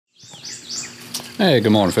Hey,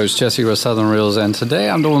 good morning folks, Jesse with Southern Reels, and today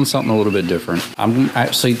I'm doing something a little bit different. I'm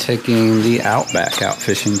actually taking the Outback out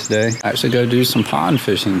fishing today. I actually go do some pond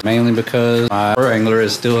fishing, mainly because my pro angler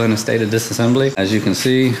is still in a state of disassembly. As you can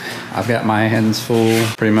see, I've got my hands full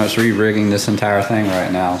pretty much re-rigging this entire thing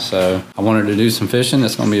right now. So I wanted to do some fishing.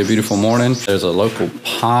 It's gonna be a beautiful morning. There's a local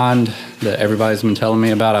pond that everybody's been telling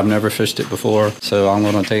me about. I've never fished it before. So I'm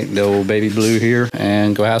gonna take the old baby blue here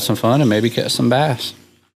and go have some fun and maybe catch some bass.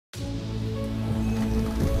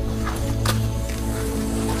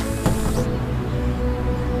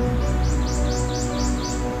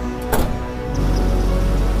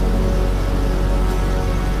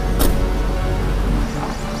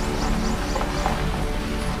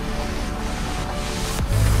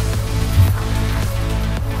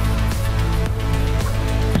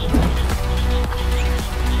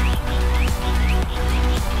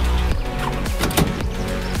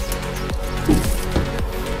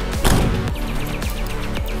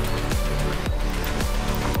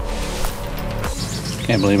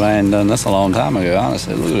 Can't believe I hadn't done this a long time ago,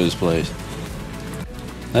 honestly. Look at this place.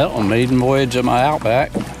 Well, a maiden voyage of my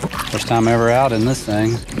Outback. First time ever out in this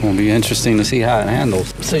thing. Gonna be interesting to see how it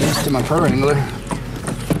handles. So used to my pro angler.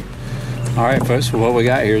 All right, folks, well, what we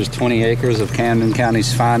got here is 20 acres of Camden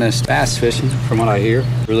County's finest bass fishing, from what I hear.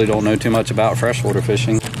 Really don't know too much about freshwater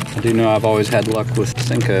fishing. I do know I've always had luck with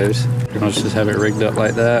Senkos. Pretty much just have it rigged up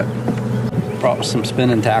like that. Brought some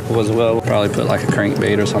spinning tackle as well. Probably put like a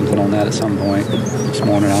crankbait or something on that at some point this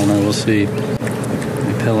morning. I don't know, we'll see. Let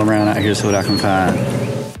me pill around out here, see what I can find.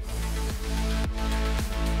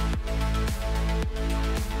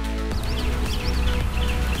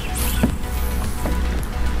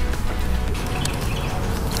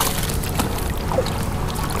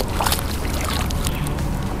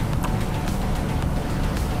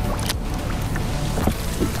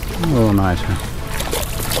 A little nicer.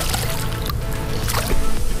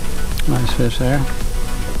 Nice fish there.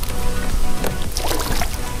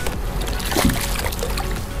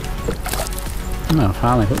 No,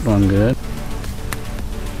 finally hooked one good.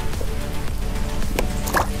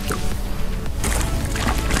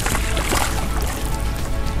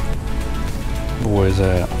 Where's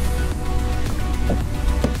that?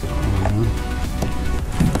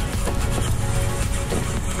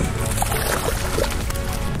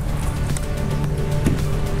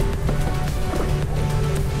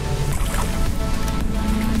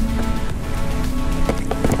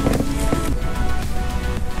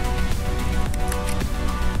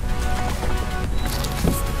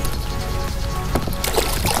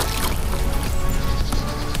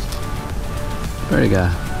 Pretty guy.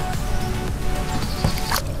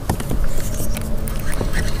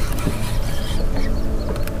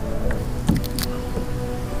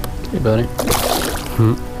 Hey, buddy.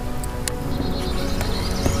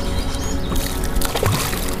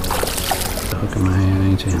 Hook in my hand,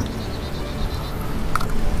 ain't you?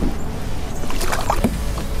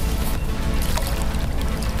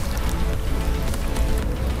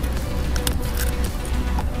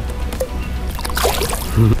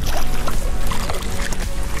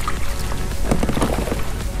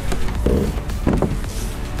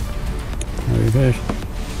 Fish.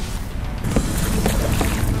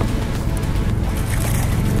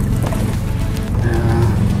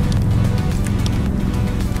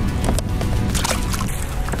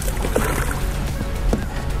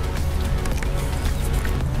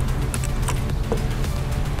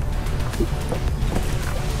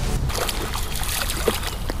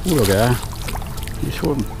 Little guy, you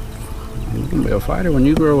sure you're gonna be a fighter when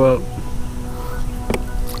you grow up.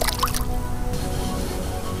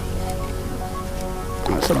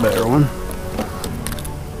 That's a better one.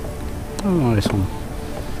 Oh, nice one.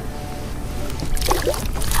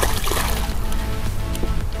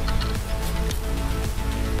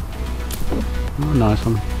 Oh, nice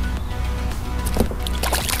one.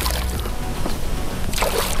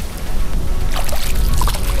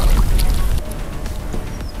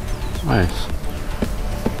 Nice.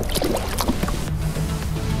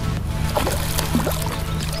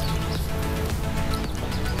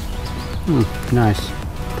 Nice.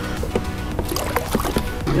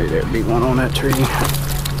 Maybe there'd be one on that tree.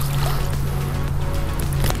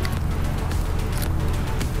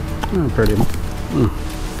 Oh, pretty one.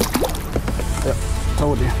 Yep,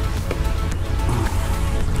 told you.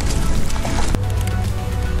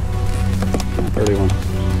 Pretty one.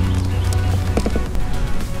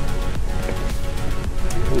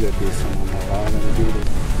 Look at this one. All I'm gonna do is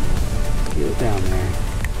get it down there.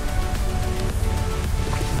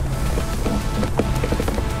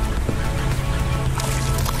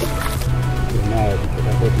 Get mad because I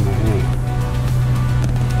put it in my hand.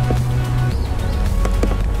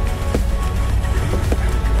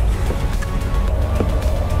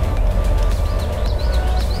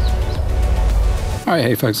 Alright,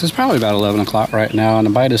 hey folks, it's probably about 11 o'clock right now, and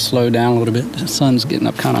the bite has slowed down a little bit. The sun's getting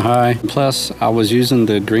up kind of high. Plus, I was using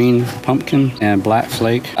the green pumpkin and black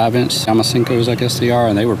flake 5-inch Senkos, I guess they are,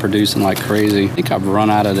 and they were producing like crazy. I think I've run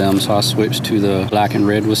out of them, so I switched to the black and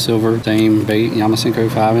red with silver, same bait, Senko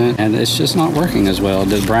 5-inch, and it's just not working as well.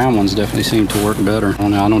 The brown ones definitely seem to work better.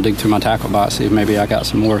 I don't dig through my tackle box, see if maybe I got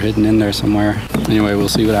some more hidden in there somewhere. Anyway, we'll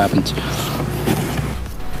see what happens.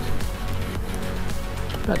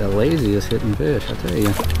 About the laziest hitting fish, I tell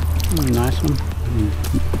you. Nice one.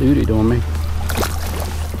 Duty on me.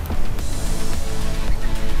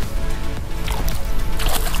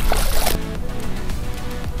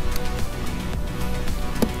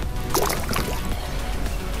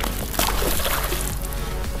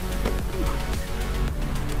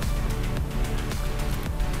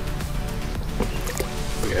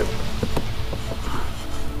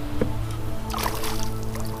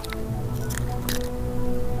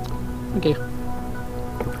 Thank you.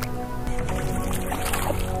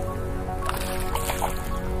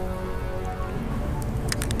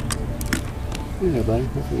 Yeah, buddy.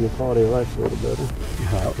 Hopefully your quality of life's a little better.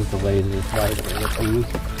 Yeah, that was the laziest bite I've ever seen.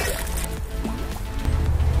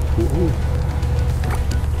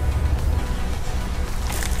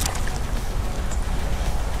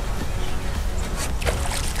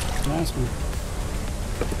 Nice one.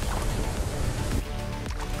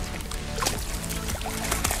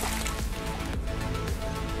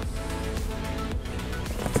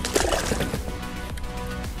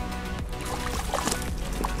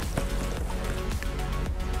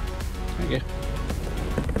 Thank you.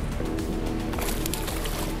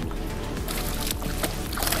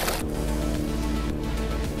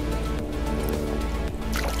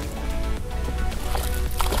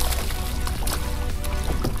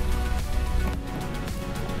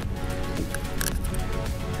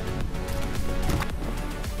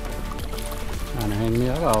 Trying to hang me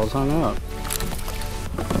out, I was hung up.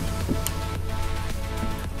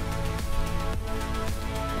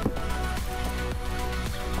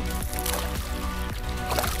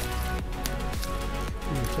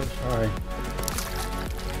 I'm so sorry.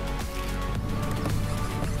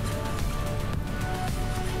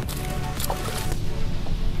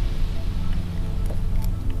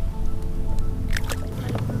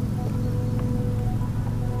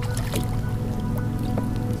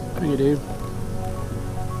 Thank you, dude.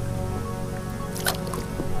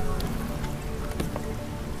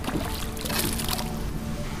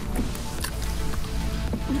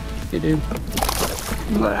 Thank you, dude.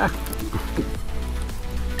 Blah.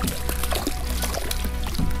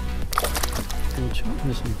 Good shot,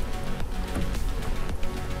 this one.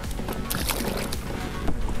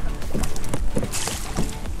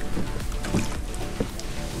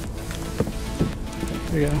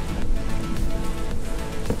 There you go.